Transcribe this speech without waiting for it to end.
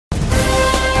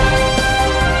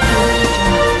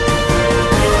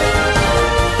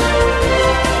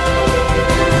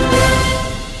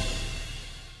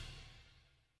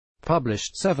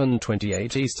published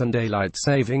 7:28 Eastern Daylight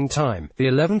Saving Time, the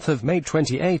 11th of May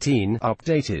 2018,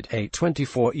 updated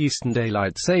 8:24 Eastern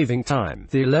Daylight Saving Time,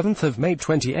 the 11th of May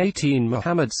 2018.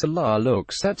 Mohamed Salah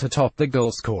looks set to top the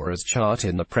goal scorers chart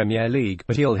in the Premier League,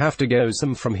 but he'll have to go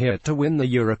some from here to win the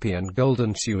European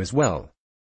Golden Shoe as well.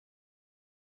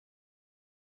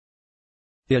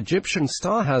 The Egyptian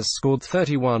star has scored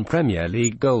 31 Premier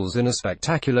League goals in a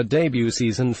spectacular debut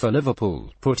season for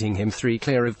Liverpool, putting him 3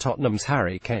 clear of Tottenham's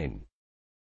Harry Kane.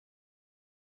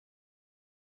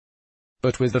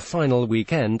 But with the final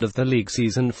weekend of the league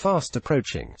season fast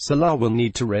approaching, Salah will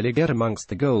need to really get amongst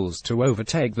the goals to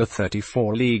overtake the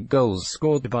 34 league goals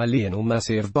scored by Lionel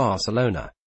Messi of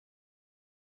Barcelona.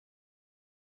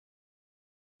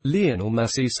 Lionel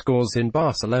Messi scores in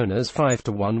Barcelona's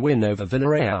 5-1 win over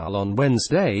Villarreal on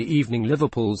Wednesday evening.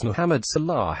 Liverpool's Mohamed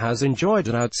Salah has enjoyed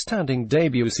an outstanding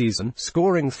debut season,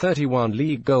 scoring 31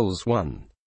 league goals.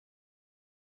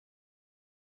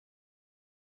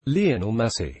 Lionel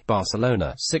Messi,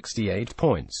 Barcelona, 68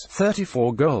 points,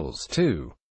 34 goals.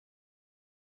 2.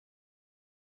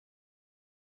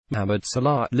 Mohamed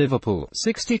Salah, Liverpool,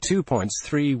 62 points.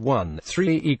 3-1,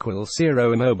 3 equals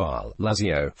 0. Immobile,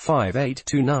 Lazio,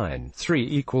 5-8-2-9, 3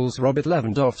 equals Robert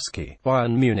Lewandowski,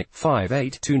 Bayern Munich,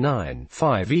 5-8-2-9,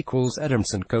 5 equals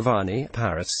Edinson Cavani,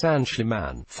 Paris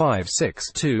Saint-Germain,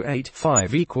 5-6-2-8,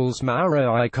 5 equals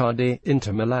Mauro Icardi,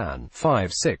 Inter Milan,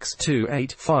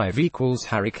 5-6-2-8, 5 equals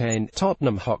Harry Kane,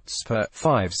 Tottenham Hotspur,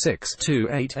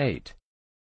 5-6-2-8-8.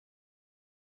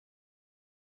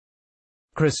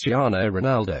 Cristiano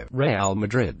Ronaldo, Real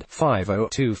Madrid,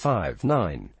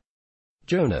 5-0-2-5-9.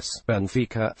 Jonas,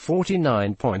 Benfica,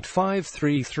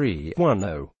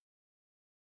 49.53310.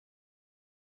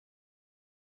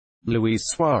 Luis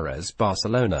Suarez,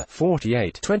 Barcelona,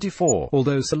 48-24.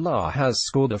 Although Salah has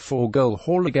scored a 4-goal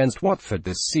haul against Watford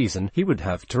this season, he would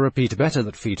have to repeat better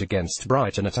that feat against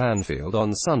Brighton at Anfield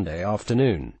on Sunday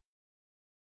afternoon.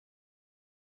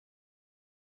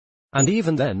 And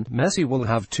even then, Messi will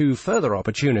have 2 further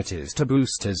opportunities to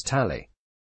boost his tally.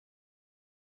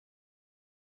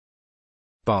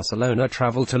 Barcelona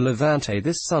travel to Levante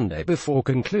this Sunday before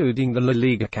concluding the La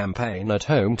Liga campaign at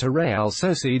home to Real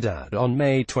Sociedad on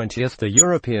May 20. The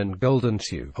European Golden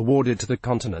Shoe, awarded to the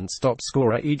continent's top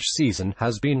scorer each season,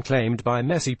 has been claimed by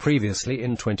Messi previously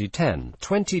in 2010,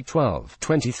 2012,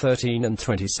 2013 and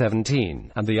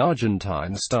 2017, and the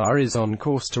Argentine star is on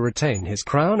course to retain his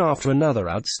crown after another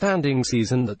outstanding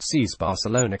season that sees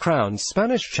Barcelona crowned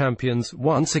Spanish champions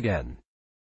once again.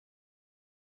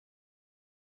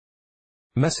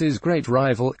 Messi's great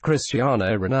rival,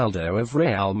 Cristiano Ronaldo of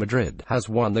Real Madrid, has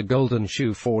won the Golden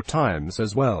Shoe 4 times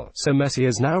as well, so Messi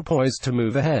is now poised to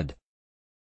move ahead.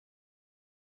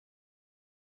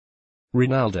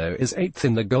 Ronaldo is 8th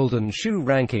in the Golden Shoe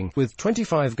ranking, with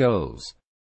 25 goals.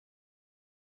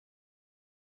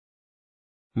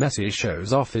 Messi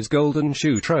shows off his Golden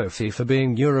Shoe trophy for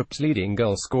being Europe's leading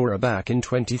goalscorer back in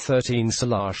 2013.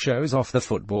 Salah shows off the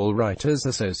Football Writers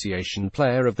Association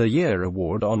Player of the Year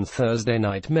award on Thursday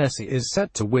night. Messi is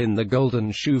set to win the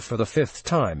Golden Shoe for the 5th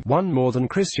time, one more than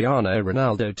Cristiano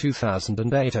Ronaldo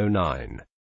 2008-09.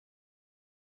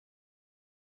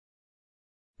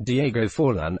 Diego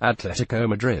Forlan, Atletico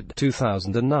Madrid,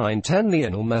 2009-10.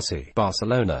 Lionel Messi,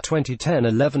 Barcelona,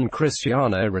 2010-11.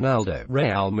 Cristiano Ronaldo,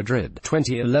 Real Madrid,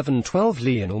 2011-12.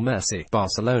 Lionel Messi,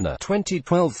 Barcelona,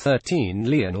 2012-13.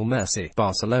 Lionel Messi,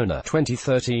 Barcelona,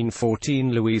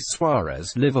 2013-14. Luis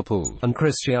Suarez, Liverpool, and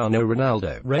Cristiano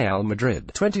Ronaldo, Real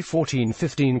Madrid,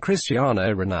 2014-15.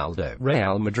 Cristiano Ronaldo,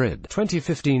 Real Madrid,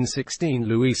 2015-16.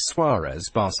 Luis Suarez,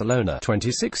 Barcelona,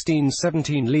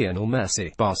 2016-17. Lionel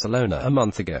Messi, Barcelona. A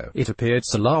month ago, it appeared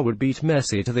Salah would beat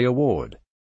Messi to the award.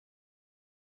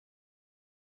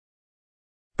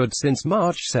 But since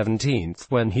March 17,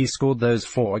 when he scored those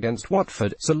 4 against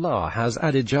Watford, Salah has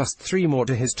added just 3 more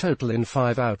to his total in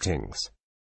 5 outings.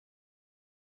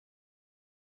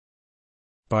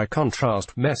 By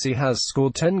contrast, Messi has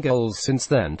scored 10 goals since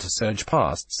then to surge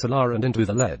past Salah and into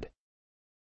the lead.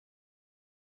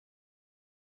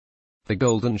 The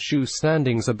Golden Shoe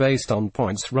standings are based on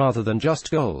points rather than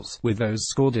just goals, with those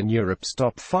scored in Europe's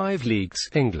top 5 leagues,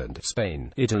 England,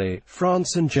 Spain, Italy,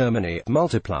 France and Germany,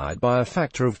 multiplied by a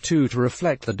factor of 2 to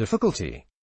reflect the difficulty.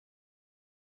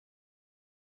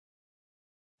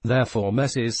 Therefore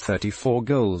Messi's 34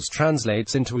 goals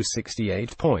translates into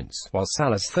 68 points, while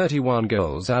Salah's 31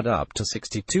 goals add up to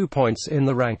 62 points in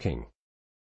the ranking.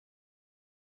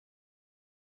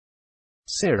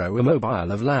 Ciro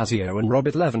Immobile of Lazio and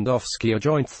Robert Lewandowski are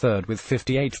joint third with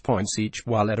 58 points each,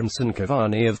 while Edinson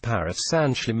Cavani of Paris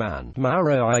Saint-Germain,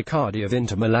 Mauro Icardi of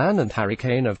Inter Milan and Harry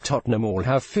Kane of Tottenham all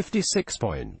have 56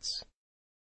 points.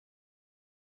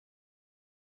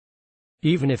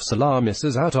 Even if Salah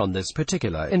misses out on this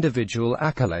particular individual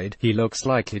accolade, he looks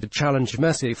likely to challenge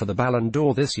Messi for the Ballon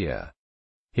d'Or this year.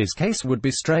 His case would be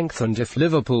strengthened if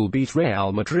Liverpool beat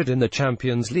Real Madrid in the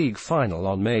Champions League final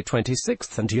on May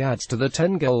 26, and he adds to the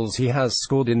 10 goals he has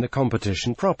scored in the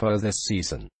competition proper this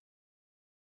season.